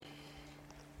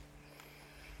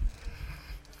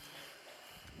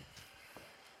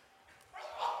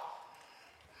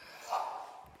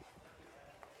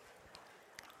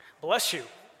Bless you.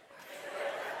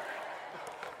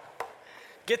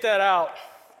 Get that out.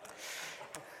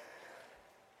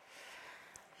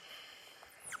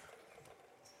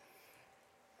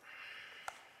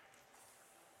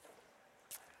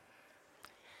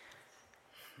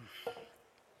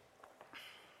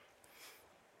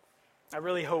 I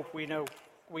really hope we know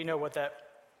what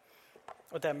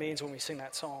that means when we sing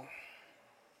that song.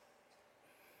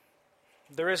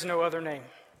 There is no other name.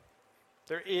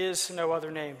 There is no other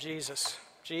name. Jesus.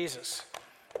 Jesus.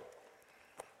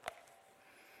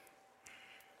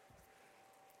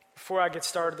 Before I get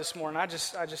started this morning, I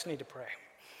just need to pray.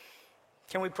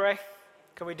 Can we pray?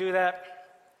 Can we do that?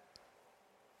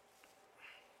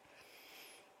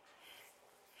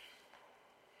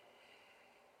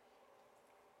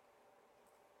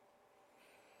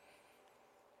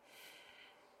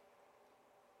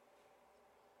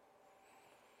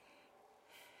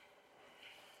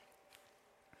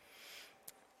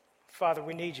 Father,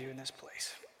 we need you in this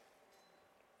place.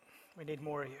 We need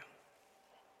more of you.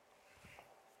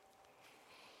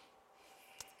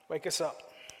 Wake us up.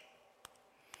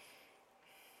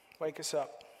 Wake us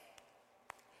up.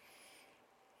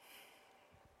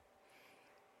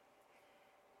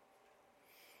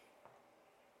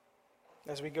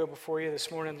 As we go before you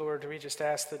this morning, Lord, we just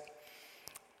ask that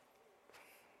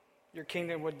your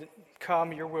kingdom would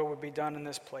come, your will would be done in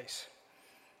this place.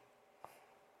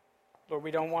 Lord,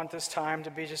 we don't want this time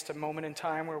to be just a moment in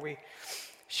time where we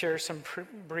share some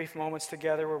brief moments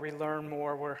together, where we learn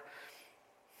more, where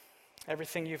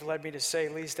everything you've led me to say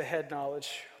leads to head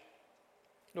knowledge.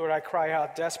 Lord, I cry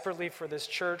out desperately for this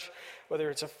church, whether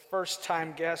it's a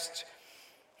first-time guest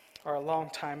or a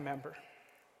long-time member,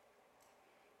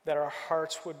 that our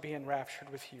hearts would be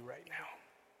enraptured with you right now.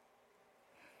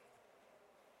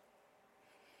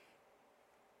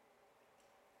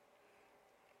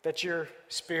 That your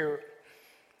Spirit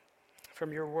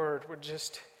from your word would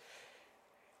just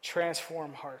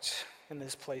transform hearts in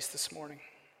this place this morning.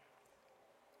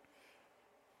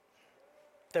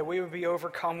 That we would be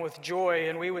overcome with joy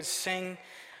and we would sing,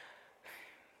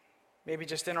 maybe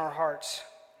just in our hearts,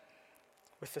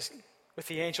 with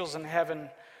the angels in heaven,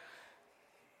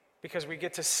 because we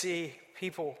get to see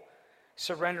people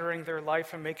surrendering their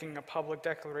life and making a public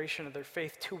declaration of their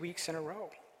faith 2 weeks in a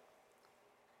row.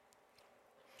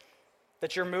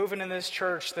 That you're moving in this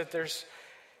church, that there's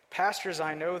pastors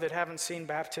I know that haven't seen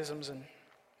baptisms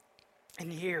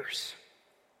in years.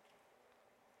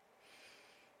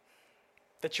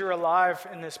 That you're alive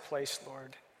in this place,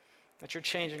 Lord. That you're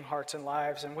changing hearts and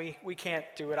lives, and we can't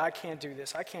do it. I can't do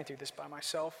this. I can't do this by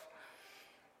myself.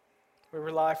 We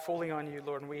rely fully on you,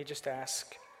 Lord, and we just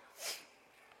ask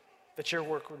that your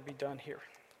work would be done here.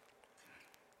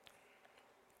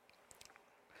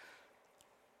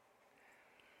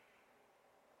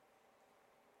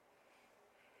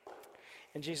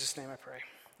 In Jesus' name I pray.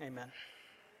 Amen.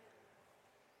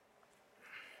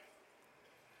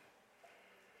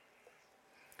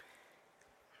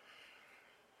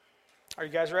 Are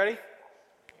you guys ready?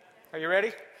 Are you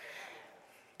ready?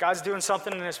 God's doing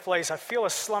something in this place. I feel a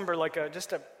slumber,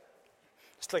 just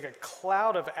like a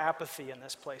cloud of apathy in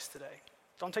this place today.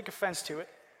 Don't take offense to it.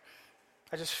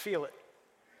 I just feel it.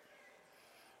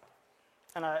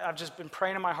 And I've just been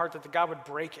praying in my heart that God would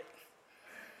break it.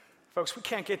 Folks, we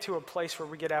can't get to a place where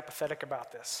we get apathetic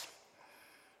about this.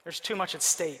 There's too much at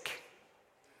stake.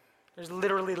 There's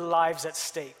literally lives at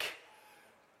stake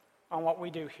on what we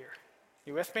do here.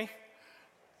 You with me?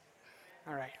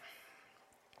 All right.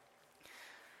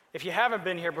 If you haven't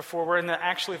been here before, we're in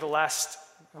the last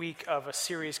week of a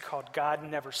series called God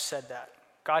Never Said That.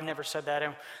 God never said that.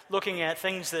 And looking at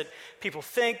things that people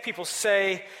think, people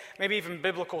say, maybe even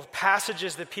biblical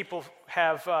passages that people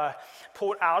have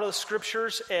pulled out of the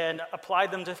scriptures and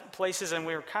applied them to places. And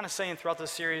we were kind of saying throughout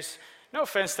this series, no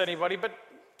offense to anybody, but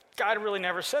God really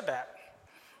never said that.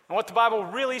 And what the Bible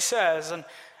really says, and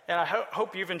I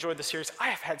hope you've enjoyed the series. I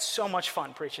have had so much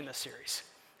fun preaching this series.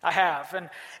 I have.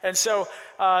 And so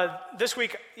this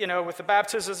week, with the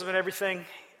baptisms and everything,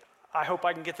 I hope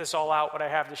I can get this all out, what I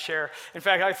have to share. In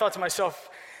fact, I thought to myself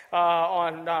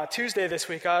on Tuesday this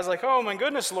week, I was like, oh my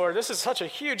goodness, Lord, this is such a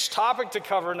huge topic to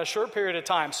cover in a short period of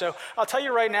time. So I'll tell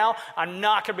you right now, I'm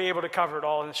not going to be able to cover it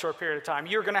all in a short period of time.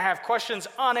 You're going to have questions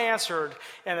unanswered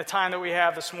in the time that we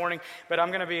have this morning, but I'm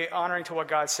going to be honoring to what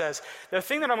God says. The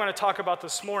thing that I'm going to talk about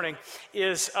this morning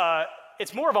is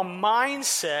it's more of a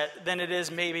mindset than it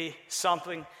is maybe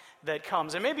something that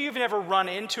comes. And maybe you've never run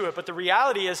into it, but the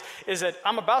reality is that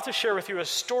I'm about to share with you a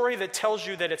story that tells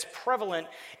you that it's prevalent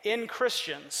in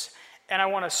Christians. And I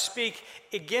want to speak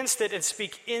against it and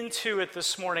speak into it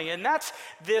this morning. And that's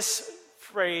this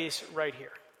phrase right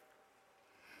here.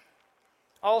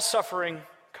 All suffering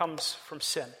comes from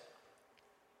sin.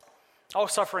 All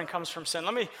suffering comes from sin.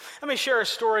 Let me share a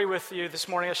story with you this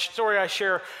morning, a story I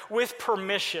share with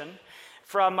permission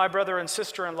from my brother and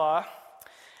sister-in-law.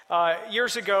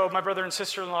 Years ago, my brother and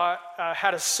sister-in-law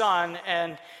had a son,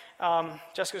 and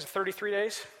Jessica, was it 33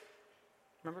 days?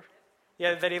 Remember?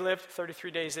 Yeah, that he lived,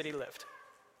 33 days that he lived.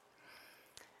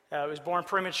 He was born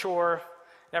premature,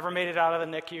 never made it out of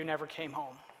the NICU, never came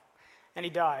home, and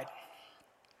he died.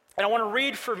 And I want to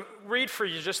read for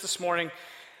you just this morning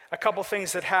a couple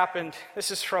things that happened. This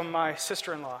is from my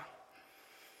sister-in-law.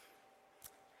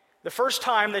 The first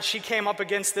time that she came up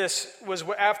against this was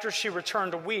after she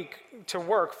returned to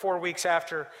work 4 weeks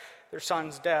after their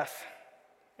son's death,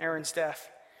 Aaron's death.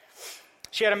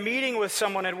 She had a meeting with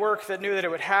someone at work that knew that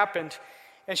it would happen,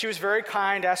 and she was very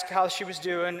kind, asked how she was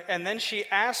doing, and then she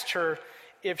asked her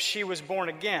if she was born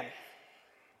again,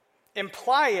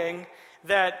 implying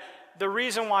that the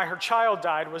reason why her child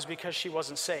died was because she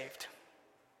wasn't saved.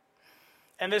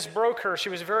 And this broke her. She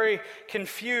was very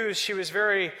confused. She was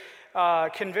very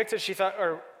convicted. She thought,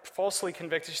 or falsely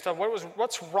convicted. She thought,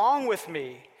 what's wrong with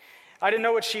me? I didn't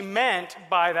know what she meant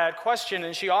by that question,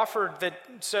 and she offered that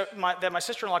my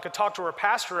sister-in-law could talk to her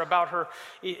pastor about her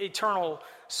eternal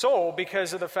soul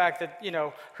because of the fact that,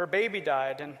 her baby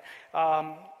died. And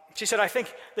she said, I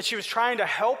think that she was trying to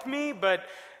help me, but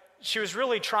she was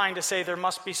really trying to say there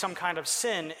must be some kind of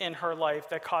sin in her life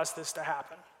that caused this to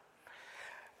happen.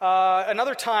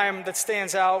 Another time that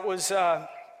stands out was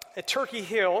at Turkey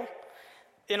Hill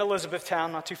in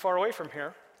Elizabethtown, not too far away from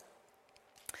here.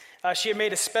 She had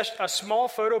made a small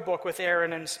photo book with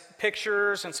Aaron and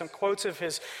pictures and some quotes of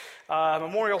his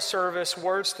memorial service,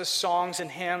 words to songs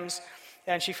and hymns.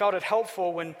 And she felt it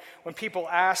helpful when people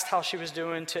asked how she was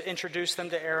doing to introduce them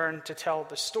to Aaron to tell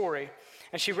the story.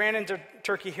 And she ran into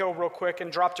Turkey Hill real quick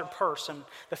and dropped her purse. And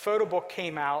the photo book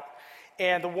came out,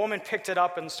 and the woman picked it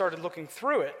up and started looking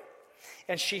through it.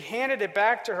 And she handed it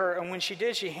back to her, and when she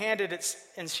did, she handed it,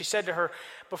 and she said to her,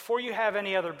 before you have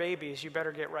any other babies, you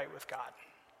better get right with God.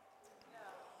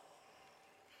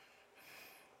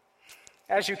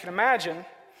 As you can imagine,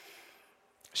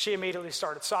 she immediately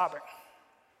started sobbing,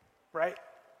 right?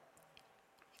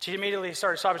 She immediately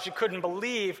started sobbing. She couldn't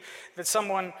believe that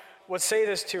someone would say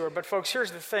this to her. But folks,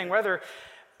 here's the thing.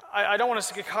 I don't want us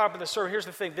to get caught up in the story. Here's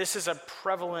the thing. This is a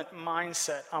prevalent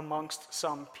mindset amongst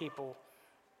some people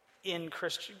in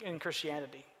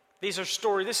Christianity. This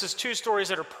is two stories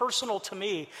that are personal to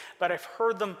me, but I've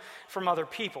heard them from other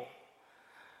people.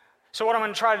 So what I'm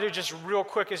going to try to do just real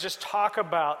quick is just talk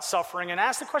about suffering and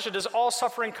ask the question, does all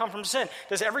suffering come from sin?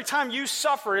 Does every time you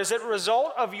suffer, is it a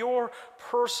result of your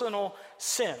personal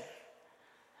sin?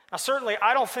 Now, certainly,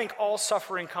 I don't think all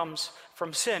suffering comes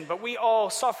from sin, but we all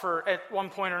suffer at one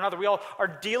point or another. We all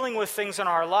are dealing with things in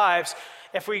our lives.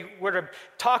 If we were to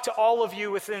talk to all of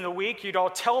you within the week, you'd all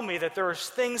tell me that there's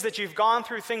things that you've gone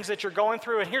through, things that you're going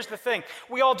through. And here's the thing.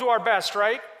 We all do our best,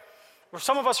 right?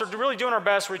 Some of us are really doing our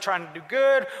best. We're trying to do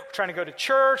good. We're trying to go to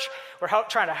church. We're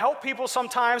trying to help people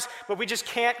sometimes, but we just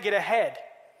can't get ahead.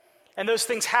 And those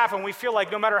things happen. We feel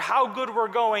like no matter how good we're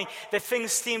going, that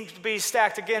things seem to be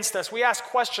stacked against us. We ask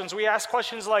questions. We ask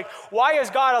questions like, why is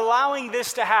God allowing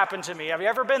this to happen to me? Have you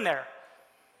ever been there?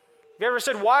 Have you ever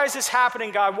said, why is this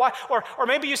happening, God? Why? Or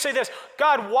maybe you say this,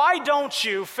 God, why don't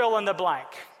you fill in the blank?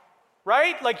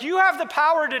 Right? Like, you have the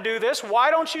power to do this.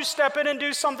 Why don't you step in and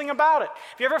do something about it?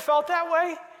 Have you ever felt that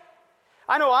way?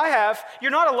 I know I have. You're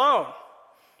not alone.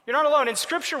 You're not alone. In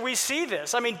Scripture, we see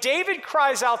this. I mean, David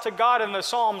cries out to God in the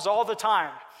Psalms all the time.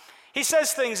 He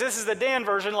says things, this is the Dan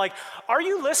version, like, are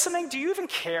you listening? Do you even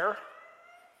care?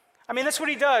 I mean, that's what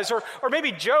he does. Or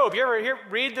maybe Job. You ever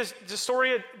read the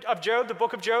story of Job, the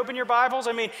book of Job in your Bibles?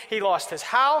 I mean, he lost his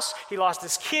house, he lost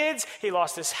his kids, he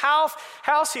lost his house,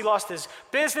 he lost his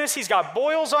business, he's got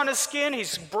boils on his skin,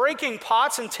 he's breaking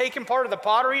pots and taking part of the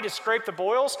pottery to scrape the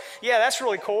boils. Yeah, that's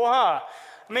really cool, huh?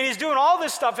 I mean, he's doing all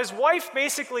this stuff. His wife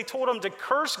basically told him to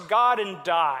curse God and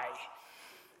die.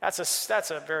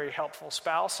 That's a very helpful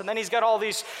spouse. And then he's got all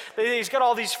these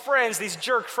friends, these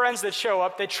jerk friends that show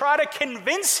up. They try to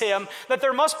convince him that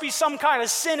there must be some kind of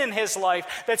sin in his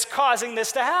life that's causing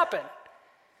this to happen.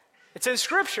 It's in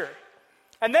Scripture.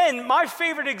 And then my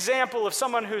favorite example of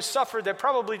someone who suffered that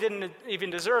probably didn't even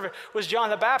deserve it was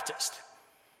John the Baptist.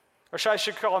 Or I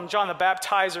should call him John the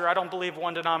Baptizer. I don't believe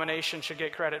one denomination should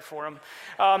get credit for him.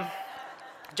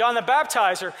 John the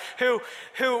Baptizer,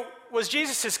 who was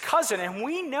Jesus' cousin, and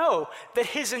we know that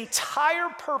his entire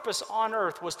purpose on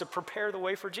earth was to prepare the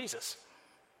way for Jesus.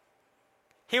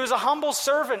 He was a humble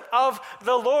servant of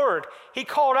the Lord. He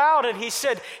called out and he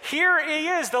said, here he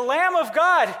is, the Lamb of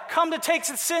God, come to take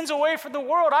the sins away from the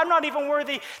world. I'm not even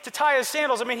worthy to tie his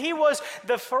sandals. I mean, he was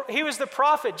the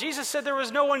prophet. Jesus said there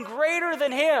was no one greater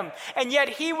than him, and yet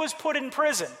he was put in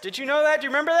prison. Did you know that? Do you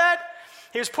remember that?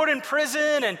 He was put in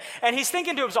prison, and he's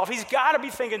thinking to himself, he's got to be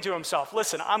thinking to himself,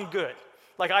 listen, I'm good.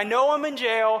 Like, I know I'm in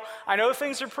jail. I know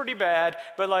things are pretty bad,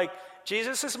 but like,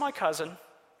 Jesus is my cousin.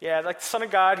 Yeah, like the Son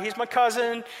of God, he's my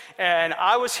cousin, and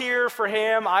I was here for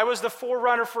him. I was the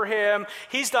forerunner for him.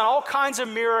 He's done all kinds of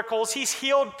miracles. He's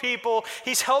healed people.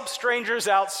 He's helped strangers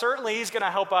out. Certainly, he's going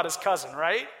to help out his cousin,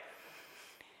 right?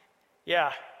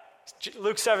 Yeah.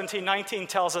 Luke 17:19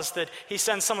 tells us that he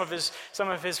sends some of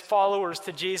his followers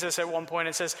to Jesus at one point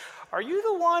and says, are you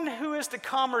the one who is to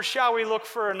come, or shall we look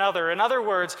for another? In other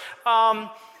words,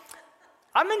 I'm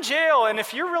in jail, and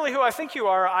if you're really who I think you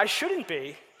are, I shouldn't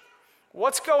be.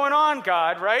 What's going on,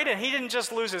 God, right? And he didn't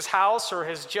just lose his house or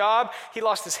his job, he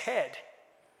lost his head.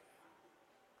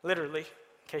 Literally,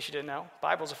 in case you didn't know.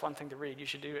 Bible's a fun thing to read, you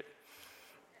should do it.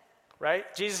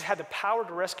 Right? Jesus had the power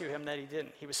to rescue him that he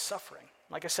didn't. He was suffering.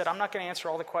 Like I said, I'm not going to answer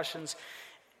all the questions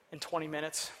in 20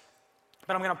 minutes,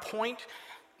 but I'm going to point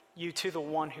you to the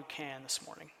one who can this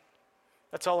morning.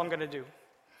 That's all I'm going to do.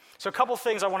 So a couple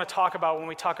things I want to talk about when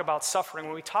we talk about suffering,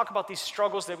 when we talk about these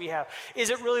struggles that we have. Is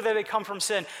it really that they come from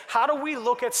sin? How do we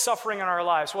look at suffering in our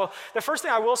lives? Well, the first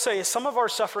thing I will say is some of our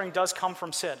suffering does come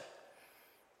from sin.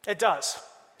 It does.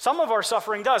 Some of our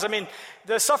suffering does. I mean,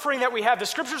 the suffering that we have, the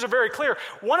scriptures are very clear.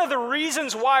 One of the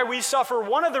reasons why we suffer,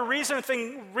 one of the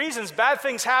reasons bad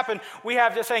things happen, we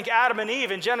have to thank Adam and Eve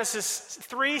in Genesis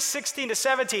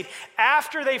 3:16-17.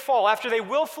 After they fall, after they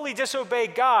willfully disobey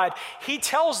God, he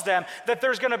tells them that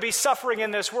there's going to be suffering in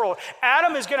this world.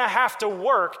 Adam is going to have to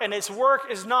work, and his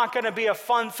work is not going to be a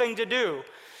fun thing to do.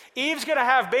 Eve's going to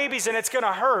have babies, and it's going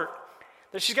to hurt.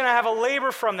 That she's going to have a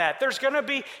labor from that. There's going to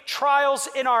be trials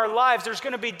in our lives. There's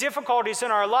going to be difficulties in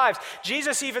our lives.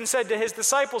 Jesus even said to his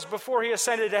disciples before he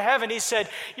ascended to heaven, he said,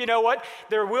 you know what?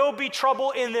 There will be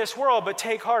trouble in this world, but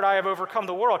take heart, I have overcome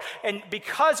the world. And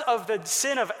because of the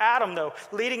sin of Adam, though,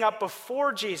 leading up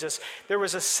before Jesus, there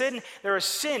was sin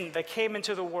that came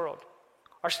into the world.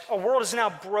 Our world is now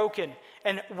broken,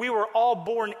 and we were all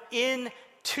born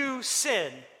into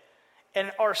sin.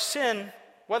 And our sin,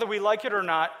 whether we like it or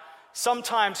not,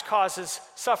 sometimes causes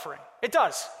suffering. It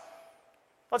does.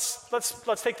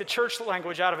 Let's take the church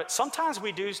language out of it. Sometimes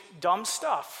we do dumb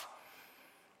stuff,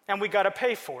 and we got to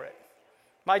pay for it.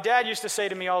 My dad used to say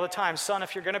to me all the time, son,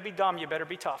 if you're going to be dumb, you better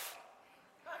be tough.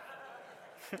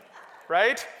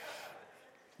 Right?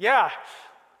 Yeah,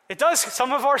 it does.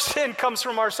 Some of our sin comes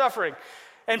from our suffering.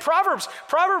 And Proverbs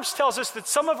tells us that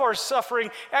some of our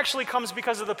suffering actually comes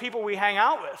because of the people we hang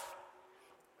out with.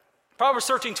 Proverbs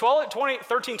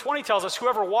 13:20 tells us,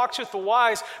 whoever walks with the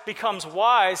wise becomes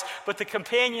wise, but the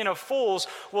companion of fools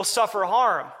will suffer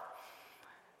harm.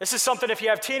 This is something, if you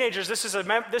have teenagers, this is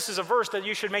a verse that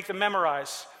you should make them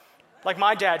memorize, like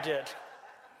my dad did.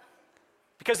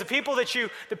 Because the people that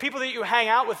you hang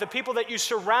out with, the people that you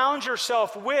surround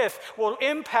yourself with will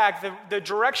impact the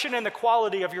direction and the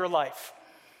quality of your life.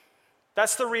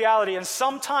 That's the reality. And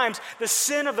sometimes the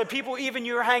sin of the people even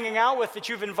you're hanging out with that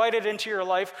you've invited into your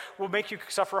life will make you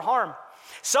suffer harm.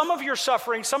 Some of your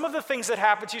suffering, some of the things that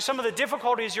happen to you, some of the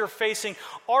difficulties you're facing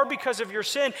are because of your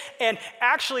sin. And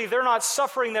actually, they're not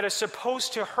suffering that is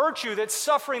supposed to hurt you. That's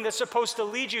suffering that's supposed to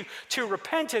lead you to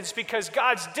repentance because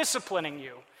God's disciplining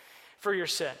you for your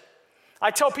sin.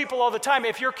 I tell people all the time,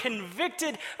 if you're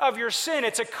convicted of your sin,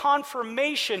 it's a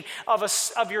confirmation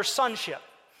of your sonship.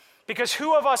 Because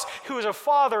who of us who is a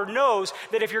father knows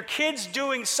that if your kid's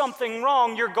doing something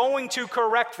wrong, you're going to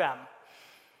correct them,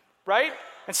 right?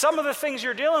 And some of the things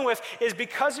you're dealing with is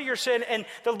because of your sin, and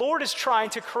the Lord is trying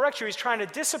to correct you. He's trying to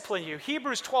discipline you.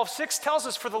 Hebrews 12:6 tells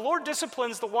us, for the Lord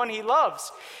disciplines the one he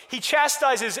loves. He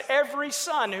chastises every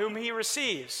son whom he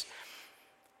receives.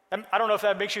 And I don't know if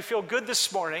that makes you feel good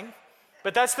this morning,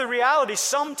 but that's the reality.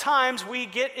 Sometimes we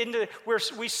get into where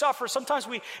we suffer. Sometimes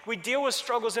we deal with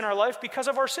struggles in our life because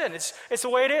of our sin. It's the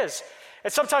way it is.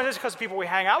 And sometimes it's because of people we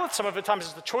hang out with. Some of the times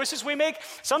it's the choices we make.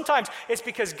 Sometimes it's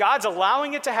because God's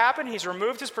allowing it to happen. He's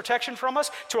removed his protection from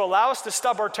us to allow us to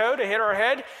stub our toe, to hit our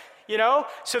head,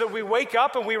 so that we wake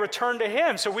up and we return to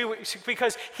him.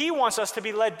 Because he wants us to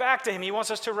be led back to him. He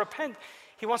wants us to repent.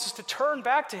 He wants us to turn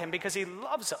back to him because he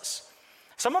loves us.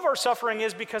 Some of our suffering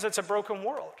is because it's a broken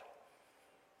world.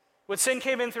 When sin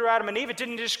came in through Adam and Eve, it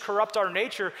didn't just corrupt our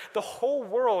nature. The whole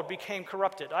world became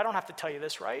corrupted. I don't have to tell you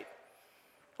this, right?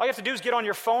 All you have to do is get on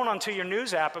your phone onto your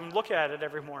news app and look at it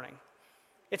every morning.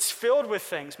 It's filled with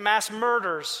things, mass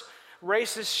murders,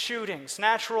 racist shootings,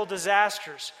 natural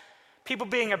disasters, people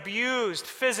being abused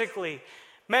physically,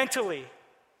 mentally,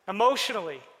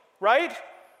 emotionally, right?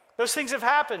 Those things have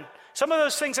happened. Some of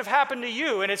those things have happened to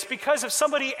you, and it's because of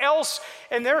somebody else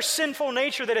and their sinful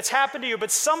nature that it's happened to you.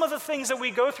 But some of the things that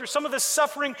we go through, some of the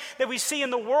suffering that we see in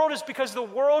the world is because the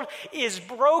world is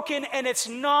broken and it's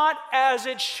not as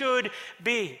it should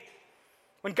be.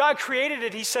 When God created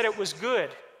it, he said it was good.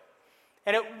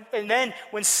 And then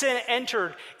when sin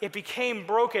entered, it became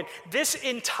broken. This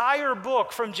entire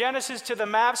book, from Genesis to the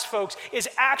maps, folks, is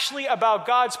actually about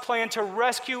God's plan to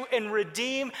rescue and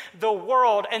redeem the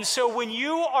world. And so when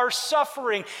you are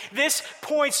suffering,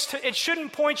 it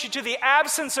shouldn't point you to the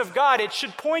absence of God. It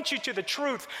should point you to the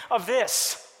truth of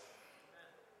this.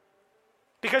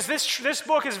 Because this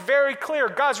book is very clear.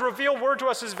 God's revealed word to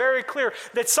us is very clear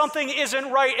that something isn't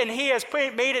right, and he has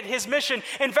made it his mission.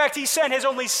 In fact, he sent his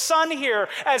only son here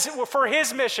for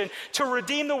his mission to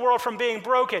redeem the world from being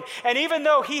broken. And even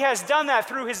though he has done that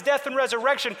through his death and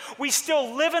resurrection, we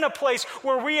still live in a place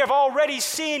where we have already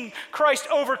seen Christ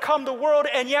overcome the world,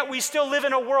 and yet we still live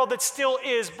in a world that still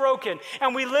is broken.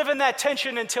 And we live in that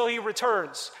tension until he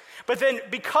returns. But then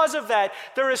because of that,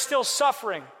 there is still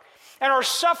suffering. And our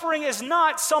suffering is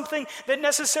not something that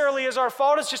necessarily is our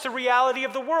fault. It's just a reality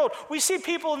of the world. We see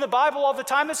people in the Bible all the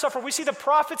time that suffer. We see the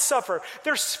prophets suffer.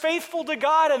 They're faithful to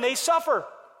God and they suffer.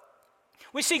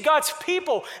 We see God's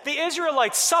people, the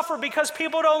Israelites, suffer because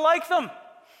people don't like them.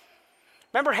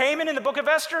 Remember Haman in the book of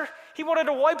Esther? He wanted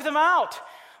to wipe them out.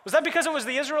 Was that because it was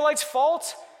the Israelites'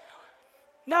 fault?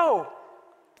 No.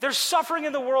 There's suffering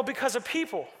in the world because of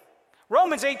people.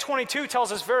 Romans 8:22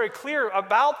 tells us very clear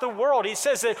about the world. He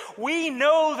says that we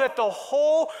know that the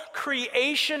whole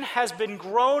creation has been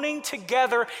groaning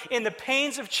together in the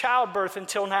pains of childbirth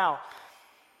until now.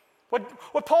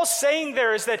 What Paul's saying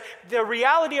there is that the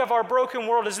reality of our broken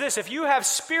world is this: if you have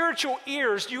spiritual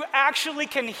ears, you actually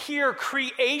can hear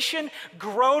creation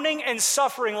groaning and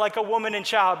suffering like a woman in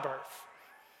childbirth.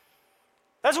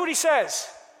 That's what he says.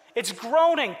 It's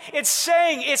groaning. It's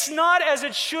saying it's not as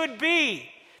it should be.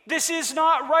 This is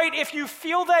not right. If you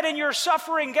feel that in your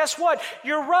suffering, guess what?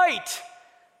 You're right.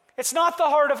 It's not the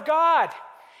heart of God.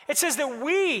 It says that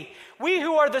we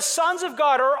who are the sons of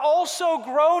God are also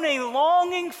groaning,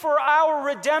 longing for our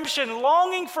redemption,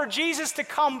 longing for Jesus to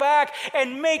come back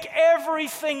and make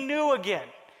everything new again.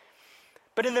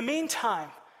 But in the meantime,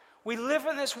 we live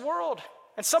in this world,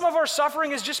 and some of our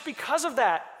suffering is just because of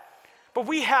that. But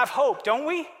we have hope, don't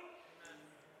we?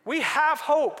 We have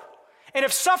hope. And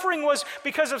if suffering was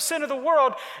because of sin of the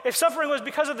world, if suffering was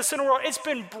because of the sin of the world, it's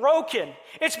been broken.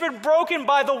 It's been broken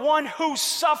by the one who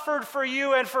suffered for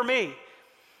you and for me.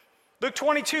 Luke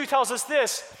 22 tells us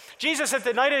this. Jesus, at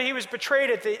the night that he was betrayed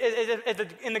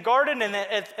in the garden and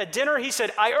at dinner, he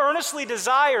said, I earnestly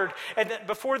desired,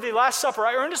 before the Last Supper,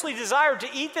 I earnestly desired to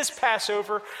eat this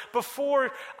Passover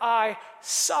before I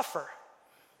suffer.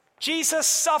 Jesus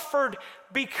suffered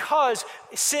because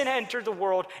sin entered the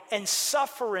world and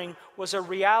suffering was a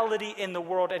reality in the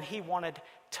world, and he wanted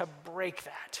to break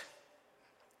that.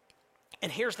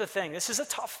 And here's the thing. This is a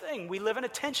tough thing. We live in a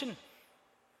tension.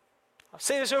 I'll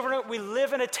say this over and over. We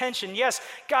live in a tension. Yes,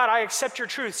 God, I accept your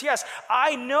truths. Yes,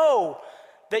 I know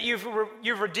that you've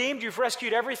redeemed, you've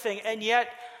rescued everything, and yet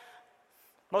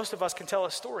most of us can tell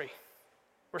a story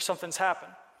where something's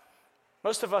happened.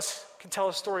 Most of us can tell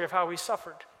a story of how we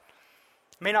suffered.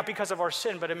 It may not be because of our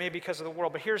sin, but it may be because of the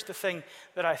world. But here's the thing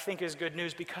that I think is good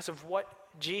news: because of what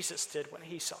Jesus did when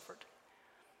he suffered.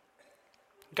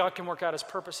 God can work out his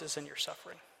purposes in your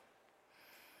suffering.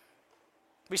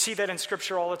 We see that in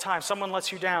Scripture all the time. Someone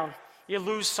lets you down. You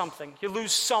lose something. You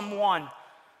lose someone.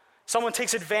 Someone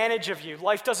takes advantage of you.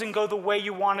 Life doesn't go the way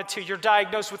you want it to. You're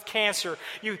diagnosed with cancer.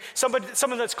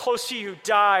 Someone that's close to you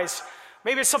dies.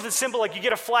 Maybe it's something simple like you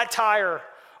get a flat tire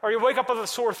or you wake up with a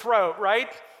sore throat, right?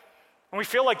 And we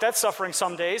feel like that's suffering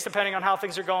some days, depending on how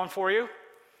things are going for you.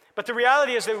 But the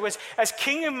reality is that as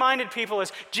kingdom-minded people,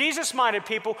 as Jesus-minded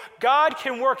people, God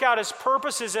can work out his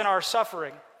purposes in our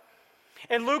suffering.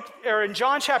 In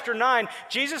John chapter 9,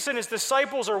 Jesus and his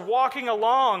disciples are walking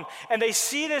along, and they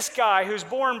see this guy who's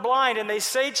born blind, and they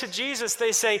say to Jesus,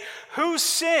 they say, who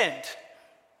sinned?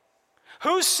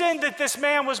 Who sinned that this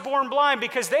man was born blind?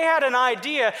 Because they had an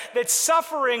idea that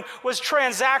suffering was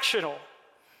transactional.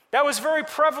 That was very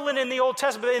prevalent in the Old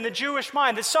Testament, in the Jewish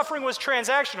mind, that suffering was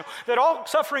transactional, that all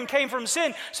suffering came from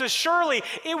sin. So surely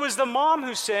it was the mom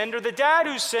who sinned, or the dad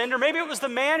who sinned, or maybe it was the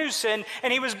man who sinned,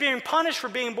 and he was being punished for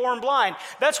being born blind.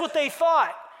 That's what they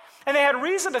thought. And they had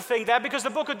reason to think that because the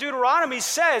book of Deuteronomy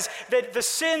says that the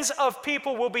sins of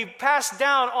people will be passed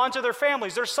down onto their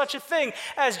families. There's such a thing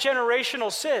as generational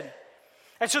sin.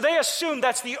 And so they assumed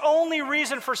that's the only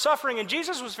reason for suffering. And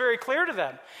Jesus was very clear to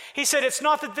them. He said, it's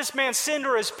not that this man sinned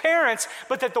or his parents,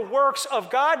 but that the works of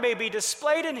God may be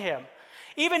displayed in him.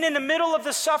 Even in the middle of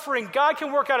the suffering, God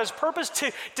can work out his purpose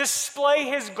to display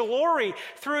his glory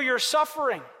through your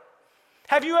suffering.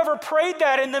 Have you ever prayed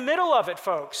that in the middle of it,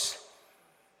 folks?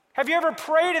 Have you ever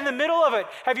prayed in the middle of it?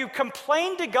 Have you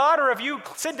complained to God, or have you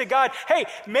said to God, hey,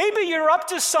 maybe you're up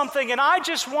to something and I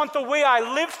just want the way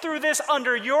I live through this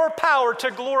under your power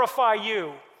to glorify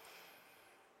you?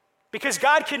 Because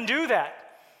God can do that.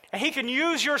 And he can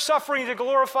use your suffering to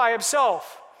glorify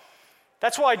himself.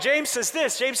 That's why James says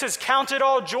this. James says, count it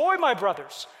all joy, my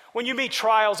brothers, when you meet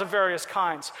trials of various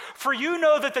kinds. For you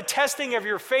know that the testing of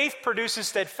your faith produces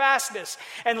steadfastness,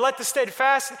 and let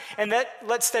steadfastness,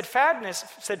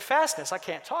 I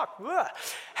can't talk,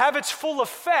 have its full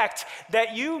effect,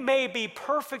 that you may be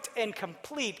perfect and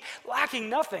complete, lacking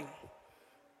nothing.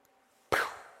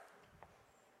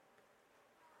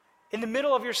 In the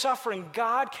middle of your suffering,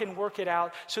 God can work it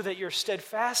out so that your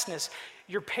steadfastness,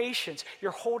 your patience,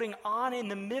 you're holding on in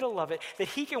the middle of it, that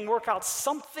he can work out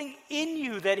something in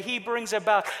you that he brings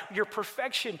about your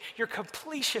perfection, your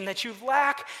completion, that you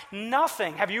lack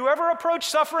nothing. Have you ever approached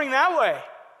suffering that way?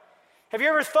 Have you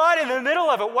ever thought in the middle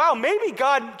of it, wow, maybe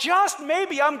God, just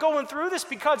maybe I'm going through this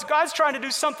because God's trying to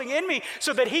do something in me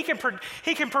so that he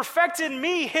can perfect in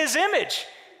me his image.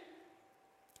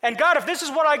 And God, if this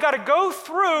is what I got to go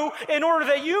through in order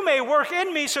that you may work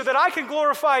in me so that I can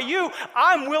glorify you,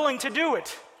 I'm willing to do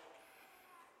it.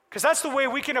 Because that's the way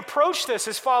we can approach this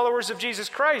as followers of Jesus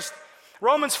Christ.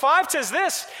 Romans 5 says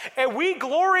this, and we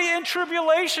glory in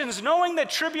tribulations, knowing that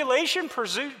tribulation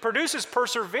produces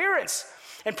perseverance,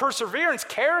 and perseverance,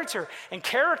 character, and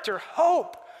character,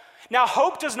 hope. Now,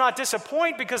 hope does not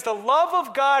disappoint because the love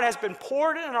of God has been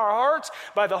poured in our hearts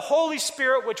by the Holy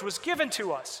Spirit which was given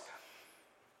to us.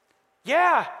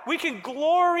 Yeah, we can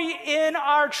glory in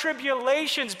our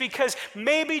tribulations because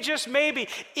maybe, just maybe,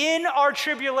 in our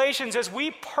tribulations, as we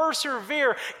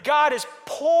persevere, God is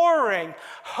pouring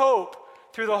hope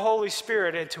through the Holy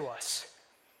Spirit into us.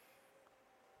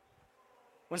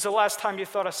 When's the last time you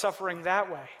thought of suffering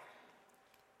that way?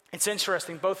 It's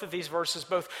interesting, both of these verses,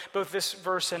 both this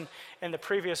verse and the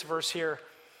previous verse here,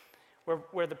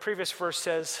 where the previous verse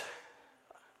says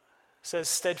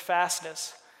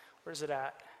steadfastness. Where's it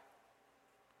at?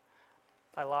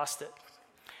 I lost it.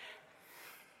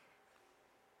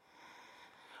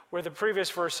 Where the previous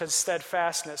verse said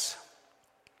steadfastness.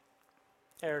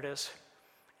 There it is.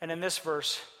 And in this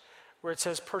verse, where it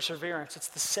says perseverance, it's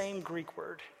the same Greek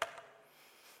word.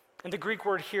 And the Greek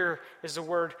word here is the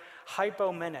word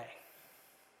hypomene.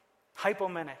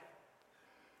 Hypomene.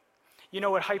 You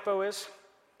know what hypo is?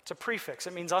 It's a prefix.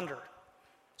 It means under.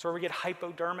 It's where we get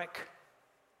hypodermic.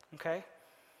 Okay?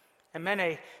 And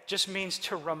mene just means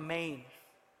to remain.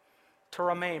 To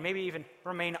remain, maybe even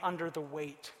remain under the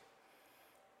weight.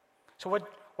 So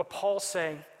what Paul's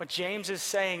saying, what James is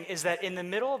saying, is that in the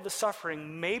middle of the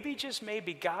suffering, maybe, just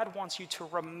maybe, God wants you to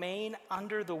remain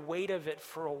under the weight of it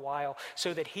for a while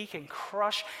so that he can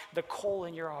crush the coal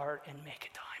in your heart and make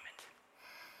a diamond.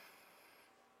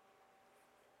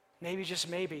 Maybe, just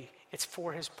maybe, it's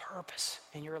for his purpose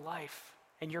in your life.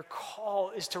 And your call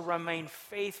is to remain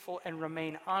faithful and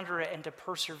remain under it and to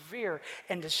persevere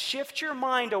and to shift your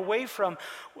mind away from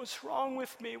what's wrong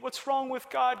with me? What's wrong with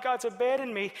God? God's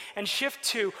abandoned me. And shift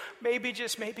to maybe,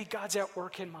 just maybe, God's at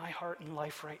work in my heart and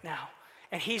life right now.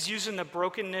 And he's using the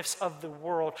brokenness of the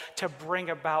world to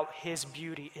bring about his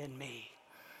beauty in me.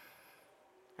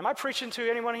 Am I preaching to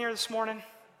anyone here this morning?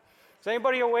 Is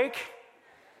anybody awake?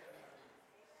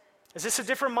 Is this a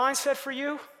different mindset for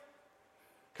you?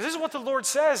 Because this is what the Lord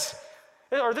says,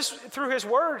 or this through his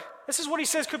word. This is what he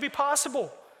says could be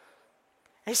possible.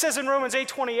 He says in Romans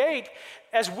 8:28,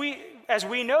 as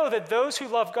we know that those who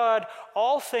love God,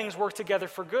 all things work together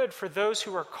for good for those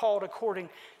who are called according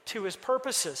to his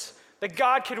purposes. That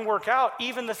God can work out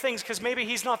even the things, because maybe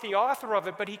he's not the author of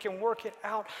it, but he can work it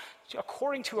out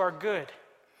according to our good.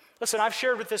 Listen, I've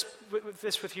shared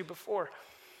this with you before.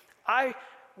 I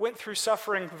went through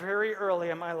suffering very early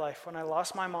in my life when I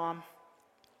lost my mom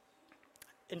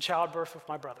in childbirth with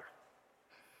my brother.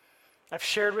 I've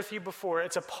shared with you before,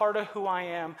 it's a part of who I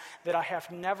am that I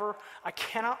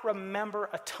cannot remember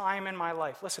a time in my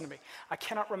life, listen to me, I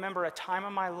cannot remember a time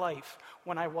in my life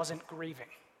when I wasn't grieving.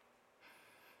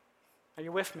 Are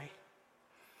you with me?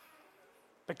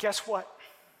 But guess what?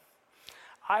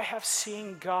 I have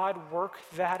seen God work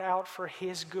that out for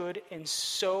his good in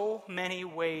so many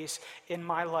ways in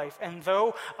my life. And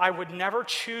though I would never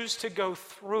choose to go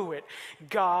through it,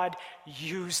 God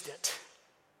used it.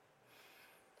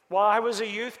 While I was a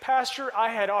youth pastor, I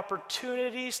had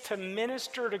opportunities to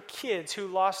minister to kids who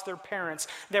lost their parents,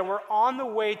 that were on the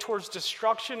way towards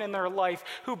destruction in their life,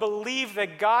 who believed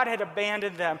that God had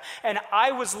abandoned them. And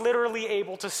I was literally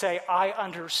able to say, I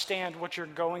understand what you're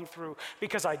going through,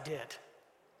 because I did.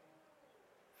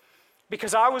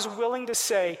 Because I was willing to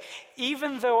say,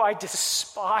 even though I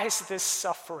despise this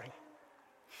suffering,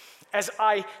 as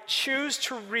I choose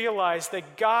to realize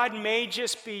that God may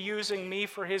just be using me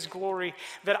for his glory,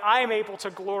 that I am able to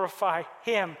glorify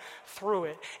him through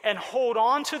it. And hold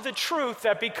on to the truth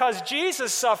that because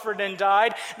Jesus suffered and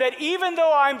died, that even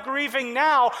though I'm grieving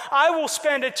now, I will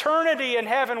spend eternity in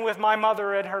heaven with my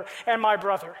mother and her and my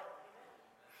brother.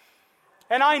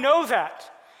 And I know that.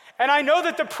 And I know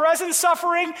that the present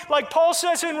suffering, like Paul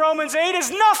says in Romans 8,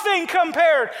 is nothing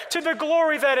compared to the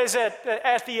glory that is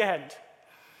at the end.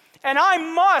 And I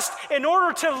must, in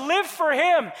order to live for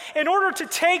him, in order to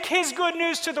take his good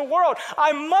news to the world,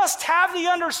 I must have the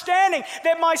understanding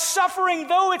that my suffering,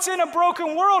 though it's in a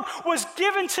broken world, was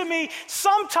given to me.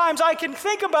 Sometimes I can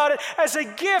think about it as a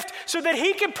gift so that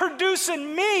he can produce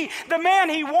in me the man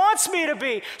he wants me to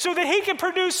be, so that he can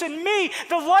produce in me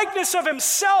the likeness of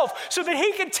himself, so that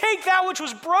he can take that which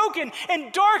was broken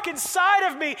and dark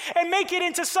inside of me and make it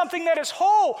into something that is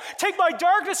whole. Take my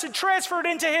darkness and transfer it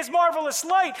into his marvelous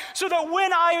light, so that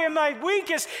when I am my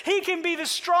weakest, he can be the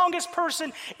strongest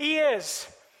person he is.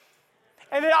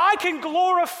 And that I can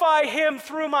glorify him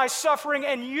through my suffering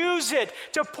and use it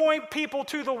to point people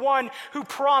to the one who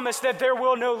promised that there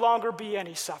will no longer be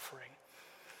any suffering.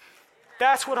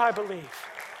 That's what I believe.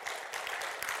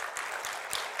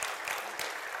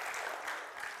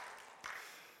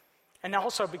 And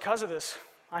also, because of this,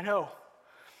 I know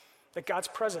that God's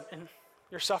present in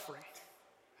your suffering.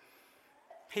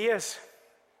 He is.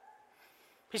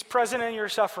 He's present in your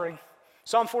suffering.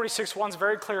 Psalm 46:1 is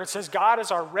very clear. It says, God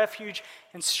is our refuge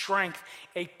and strength,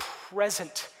 a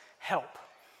present help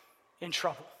in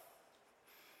trouble.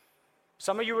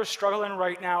 Some of you are struggling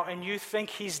right now and you think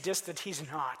he's distant. He's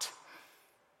not.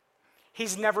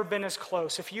 He's never been as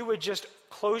close. If you would just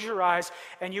close your eyes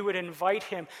and you would invite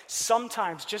him,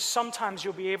 sometimes, just sometimes,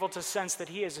 you'll be able to sense that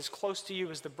he is as close to you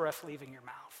as the breath leaving your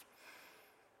mouth.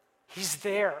 He's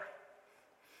there.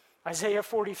 Isaiah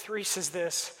 43 says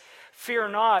this, fear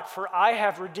not, for I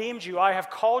have redeemed you. I have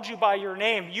called you by your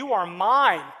name. You are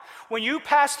mine. When you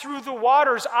pass through the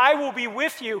waters, I will be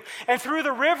with you. And through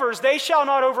the rivers, they shall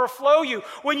not overflow you.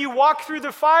 When you walk through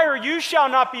the fire, you shall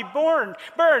not be burned,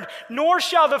 nor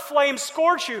shall the flames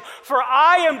scorch you. For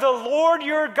I am the Lord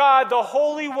your God, the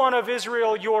Holy One of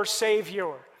Israel, your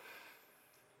Savior.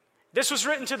 This was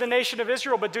written to the nation of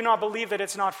Israel, but do not believe that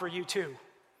it's not for you too.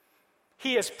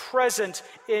 He is present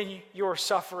in your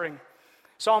suffering.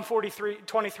 Psalm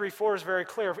 23:4 is very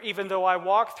clear. Even though I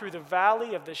walk through the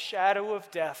valley of the shadow of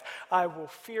death, I will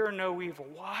fear no evil.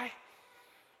 Why?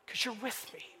 Because you're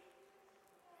with me.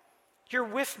 You're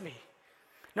with me.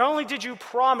 Not only did you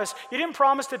promise, you didn't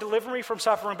promise to deliver me from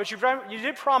suffering, but you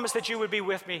did promise that you would be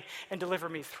with me and deliver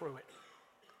me through it.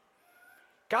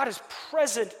 God is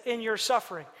present in your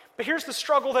suffering. But here's the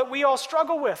struggle that we all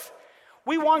struggle with.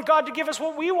 We want God to give us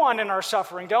what we want in our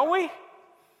suffering, don't we?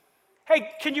 Hey,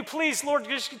 can you please, Lord,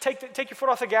 just take your foot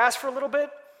off the gas for a little bit,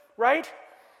 right?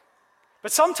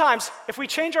 But sometimes, if we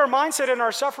change our mindset in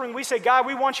our suffering, we say, God,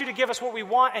 we want you to give us what we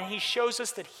want, and he shows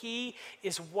us that he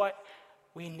is what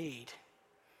we need.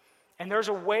 And there's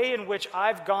a way in which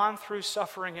I've gone through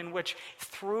suffering, in which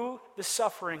through the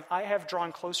suffering, I have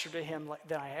drawn closer to him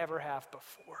than I ever have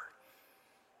before.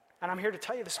 And I'm here to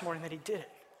tell you this morning that he did it.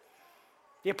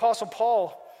 The Apostle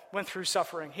Paul went through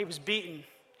suffering. He was beaten.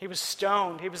 He was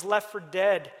stoned. He was left for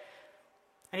dead.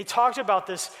 And he talked about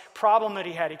this problem that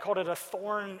he had. He called it a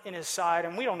thorn in his side,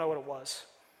 and we don't know what it was.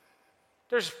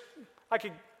 I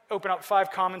could open up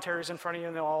 5 commentaries in front of you,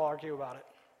 and they'll all argue about it.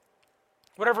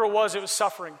 Whatever it was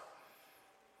suffering.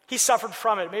 He suffered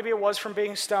from it. Maybe it was from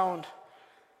being stoned,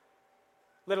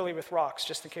 literally with rocks,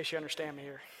 just in case you understand me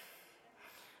here.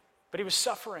 But he was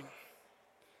suffering.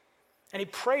 And he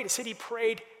prayed. It said he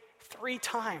prayed 3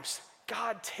 times.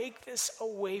 God, take this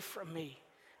away from me.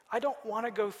 I don't want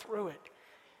to go through it.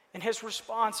 And his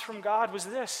response from God was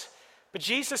this. But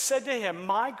Jesus said to him,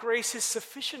 my grace is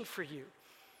sufficient for you,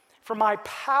 for my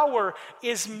power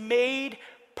is made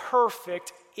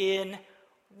perfect in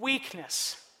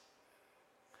weakness.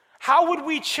 How would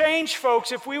we change,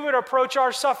 folks, if we would approach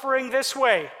our suffering this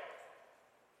way?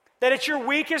 That at your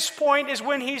weakest point is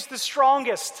when he's the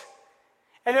strongest.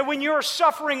 And that when you are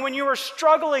suffering, when you are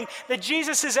struggling, that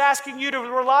Jesus is asking you to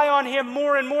rely on him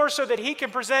more and more so that he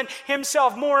can present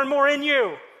himself more and more in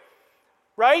you.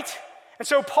 Right? And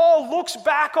so Paul looks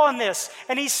back on this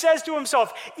and he says to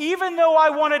himself, even though I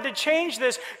wanted to change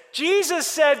this, Jesus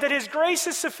said that his grace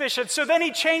is sufficient. So then he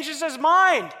changes his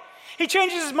mind. He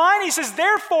changes his mind. He says,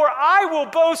 therefore, I will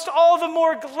boast all the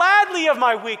more gladly of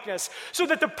my weakness, so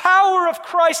that the power of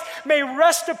Christ may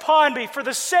rest upon me for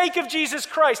the sake of Jesus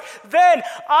Christ. Then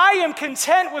I am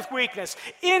content with weakness,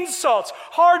 insults,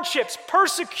 hardships,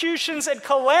 persecutions, and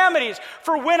calamities.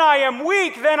 For when I am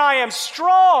weak, then I am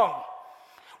strong.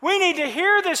 We need to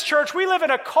hear this, church. We live in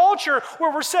a culture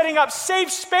where we're setting up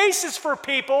safe spaces for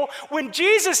people when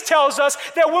Jesus tells us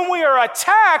that when we are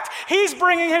attacked, he's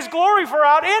bringing his glory for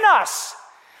out in us.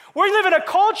 We live in a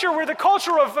culture where the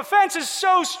culture of offense is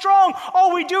so strong,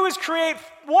 all we do is create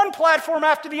one platform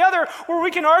after the other where we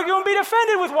can argue and be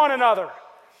defended with one another.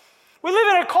 We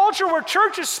live in a culture where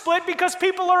church is split because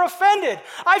people are offended.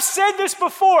 I've said this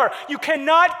before. You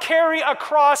cannot carry a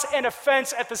cross and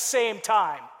offense at the same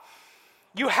time.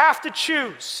 You have to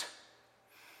choose.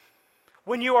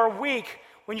 When you are weak,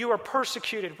 when you are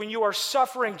persecuted, when you are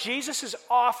suffering, Jesus is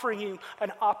offering you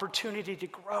an opportunity to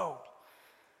grow.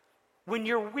 When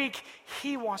you're weak,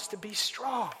 he wants to be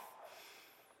strong.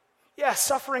 Yeah,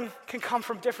 suffering can come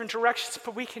from different directions,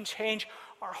 but we can change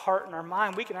our heart and our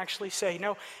mind. We can actually say,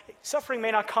 no, suffering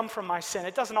may not come from my sin.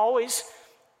 It doesn't always.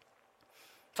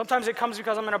 Sometimes it comes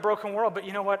because I'm in a broken world, but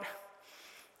you know what?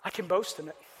 I can boast in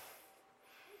it.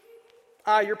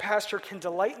 Your pastor can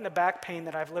delight in the back pain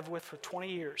that I've lived with for 20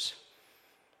 years,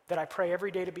 that I pray every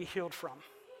day to be healed from.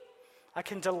 I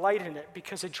can delight in it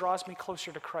because it draws me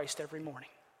closer to Christ every morning.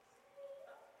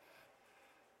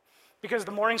 Because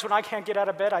the mornings when I can't get out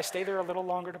of bed, I stay there a little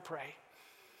longer to pray.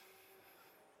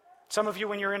 Some of you,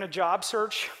 when you're in a job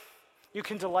search, you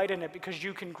can delight in it because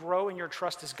you can grow in your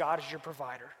trust as God is your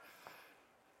provider.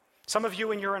 Some of you,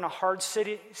 when you're in a hard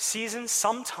season,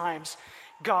 sometimes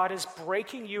God is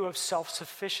breaking you of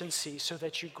self-sufficiency so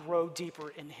that you grow deeper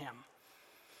in him.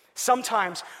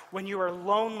 Sometimes when you are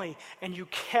lonely and you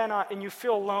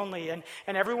feel lonely and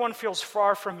everyone feels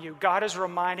far from you, God is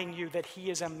reminding you that he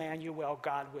is Emmanuel,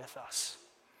 God with us.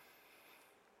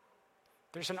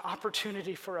 There's an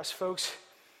opportunity for us, folks,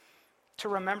 to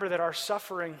remember that our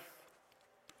suffering,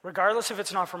 regardless if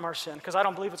it's not from our sin, because I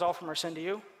don't believe it's all from our sin to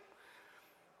you,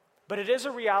 but it is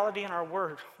a reality in our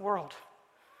world.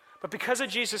 But because of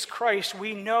Jesus Christ,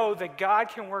 we know that God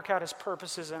can work out his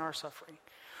purposes in our suffering.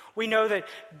 We know that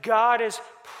God is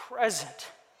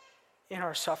present in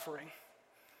our suffering.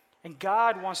 And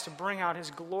God wants to bring out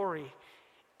his glory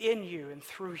in you and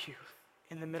through you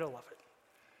in the middle of it.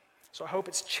 So I hope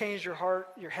it's changed your heart,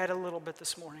 your head a little bit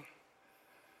this morning.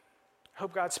 I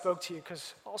hope God spoke to you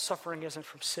because all suffering isn't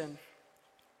from sin.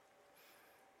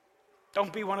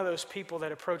 Don't be one of those people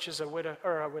that approaches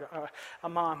a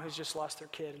mom who's just lost their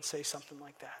kid and say something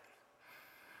like that.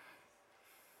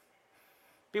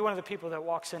 Be one of the people that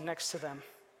walks in next to them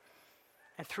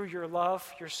and through your love,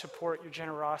 your support, your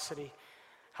generosity,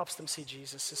 helps them see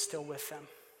Jesus is still with them.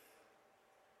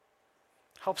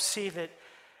 Helps see that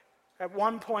at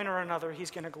one point or another,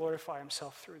 he's going to glorify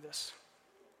himself through this.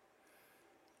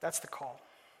 That's the call.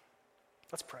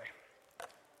 Let's pray.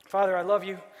 Father, I love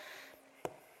you.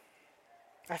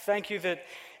 I thank you that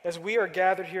as we are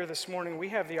gathered here this morning, we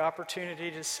have the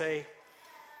opportunity to say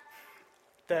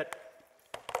that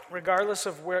regardless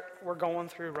of what we're going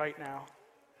through right now,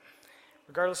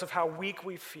 regardless of how weak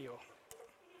we feel,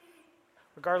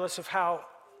 regardless of how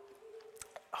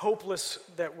hopeless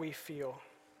that we feel,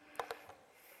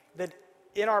 that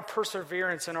in our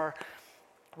perseverance, in our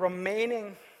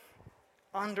remaining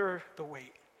under the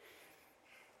weight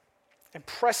and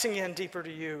pressing in deeper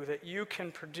to you, that you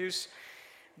can produce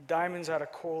diamonds out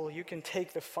of coal. You can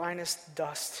take the finest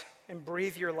dust and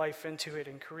breathe your life into it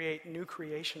and create new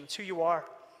creation. It's who you are.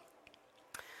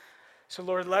 So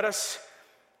Lord, let us,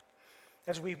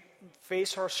 as we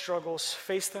face our struggles,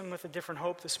 face them with a different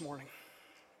hope this morning.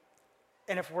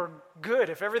 And if we're good,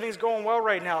 if everything's going well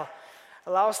right now,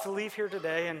 allow us to leave here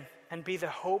today and be the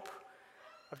hope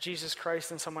of Jesus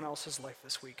Christ in someone else's life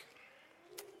this week.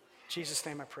 In Jesus'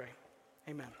 name I pray.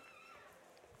 Amen.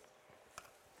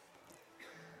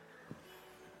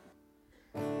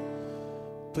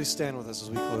 Please stand with us as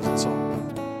we close in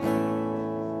song.